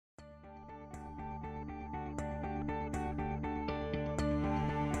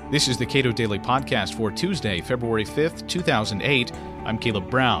This is the Cato Daily Podcast for Tuesday, February 5th, 2008. I'm Caleb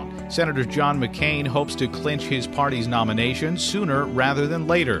Brown. Senator John McCain hopes to clinch his party's nomination sooner rather than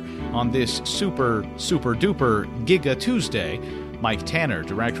later. On this super duper Giga Tuesday, Mike Tanner,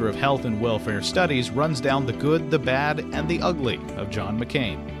 Director of Health and Welfare Studies, runs down the good, the bad, and the ugly of John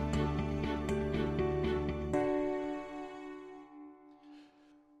McCain.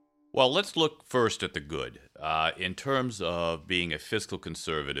 Well, let's look first at the good. In terms of being a fiscal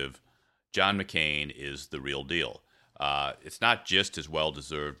conservative, John McCain is the real deal. It's not just his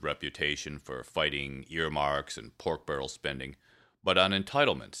well-deserved reputation for fighting earmarks and pork barrel spending, but on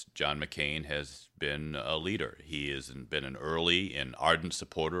entitlements. John McCain has been a leader. He has been an early and ardent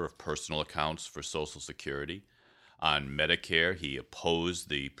supporter of personal accounts for Social Security. On Medicare, he opposed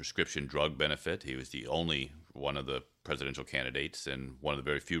the prescription drug benefit. He was the only one of the presidential candidates and one of the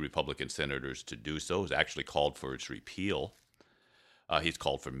very few Republican senators to do so. He's actually called for its repeal. He's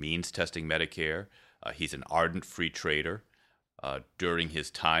called for means testing Medicare. He's an ardent free trader. During his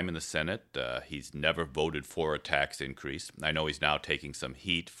time in the Senate, he's never voted for a tax increase. I know he's now taking some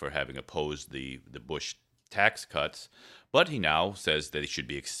heat for having opposed the Bush tax cuts, but he now says that they should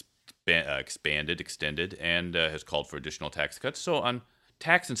be expanded, extended, and has called for additional tax cuts. So on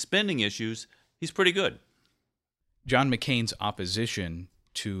tax and spending issues, he's pretty good. John McCain's opposition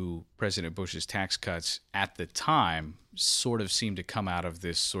to President Bush's tax cuts at the time sort of seemed to come out of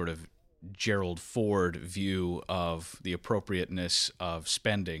this sort of Gerald Ford view of the appropriateness of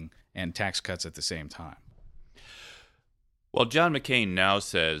spending and tax cuts at the same time. Well, John McCain now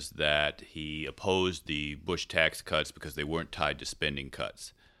says that he opposed the Bush tax cuts because they weren't tied to spending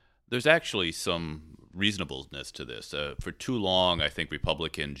cuts. There's actually some reasonableness to this. For too long, I think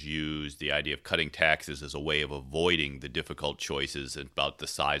Republicans used the idea of cutting taxes as a way of avoiding the difficult choices about the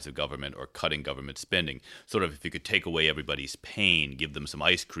size of government or cutting government spending. Sort of if you could take away everybody's pain, give them some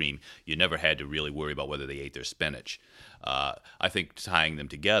ice cream, you never had to really worry about whether they ate their spinach. I think tying them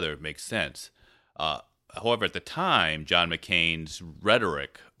together makes sense. However, at the time, John McCain's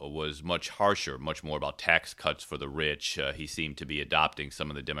rhetoric was much harsher, much more about tax cuts for the rich. He seemed to be adopting some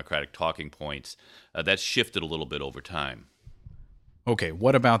of the Democratic talking points. That's shifted a little bit over time. Okay,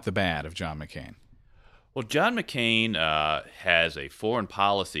 what about the bad of John McCain? Well, John McCain has a foreign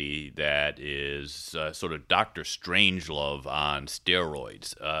policy that is sort of Dr. Strangelove on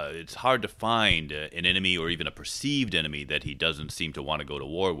steroids. It's hard to find an enemy or even a perceived enemy that he doesn't seem to want to go to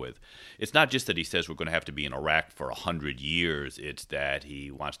war with. It's not just that he says we're going to have to be in Iraq for 100 years. It's that he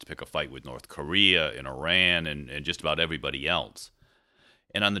wants to pick a fight with North Korea and Iran and just about everybody else.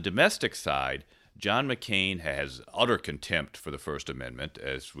 And on the domestic side, John McCain has utter contempt for the First Amendment,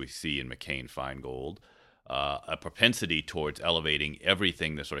 as we see in McCain-Feingold. A propensity towards elevating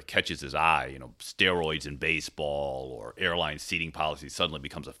everything that sort of catches his eye, steroids in baseball or airline seating policy suddenly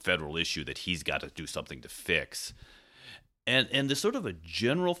becomes a federal issue that he's got to do something to fix. And there's sort of a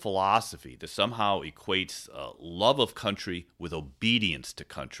general philosophy that somehow equates love of country with obedience to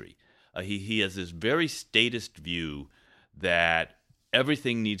country. He has this very statist view that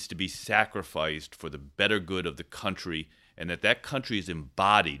everything needs to be sacrificed for the better good of the country and that country is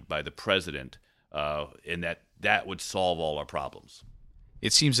embodied by the president. And that would solve all our problems.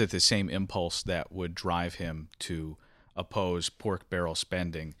 It seems that the same impulse that would drive him to oppose pork barrel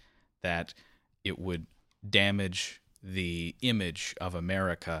spending, that it would damage the image of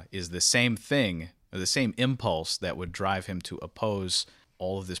America, is the same thing, the same impulse that would drive him to oppose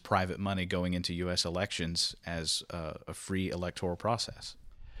all of this private money going into U.S. elections as a free electoral process.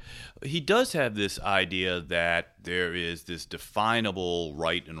 He does have this idea that there is this definable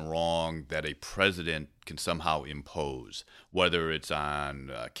right and wrong that a president can somehow impose, whether it's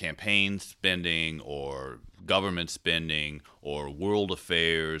on campaign spending or government spending or world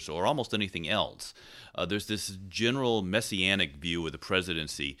affairs or almost anything else. There's this general messianic view of the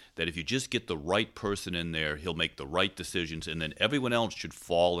presidency that if you just get the right person in there, he'll make the right decisions, and then everyone else should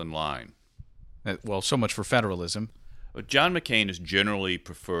fall in line. Well, so much for federalism. John McCain has generally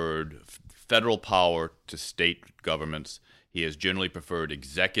preferred federal power to state governments. He has generally preferred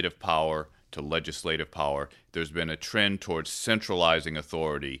executive power to legislative power. There's been a trend towards centralizing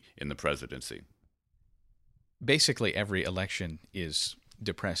authority in the presidency. Basically, every election is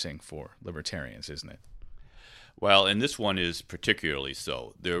depressing for libertarians, isn't it? Well, and this one is particularly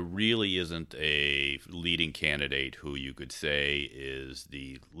so. There really isn't a leading candidate who you could say is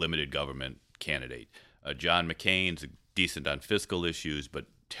the limited government candidate. John McCain's decent on fiscal issues, but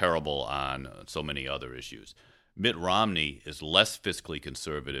terrible on so many other issues. Mitt Romney is less fiscally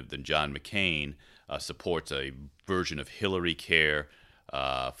conservative than John McCain, supports a version of Hillary Care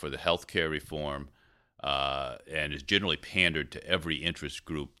for the health care reform. and is generally pandered to every interest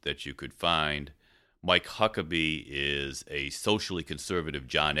group that you could find. Mike Huckabee is a socially conservative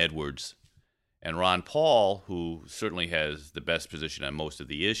John Edwards. And Ron Paul, who certainly has the best position on most of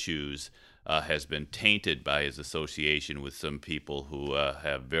the issues, has been tainted by his association with some people who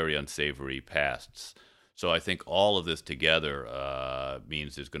have very unsavory pasts. So I think all of this together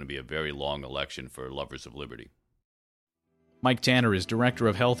means there's going to be a very long election for lovers of liberty. Mike Tanner is Director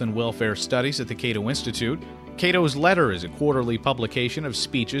of Health and Welfare Studies at the Cato Institute. Cato's Letter is a quarterly publication of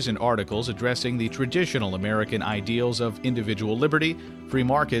speeches and articles addressing the traditional American ideals of individual liberty, free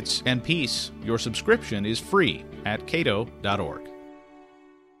markets, and peace. Your subscription is free at cato.org.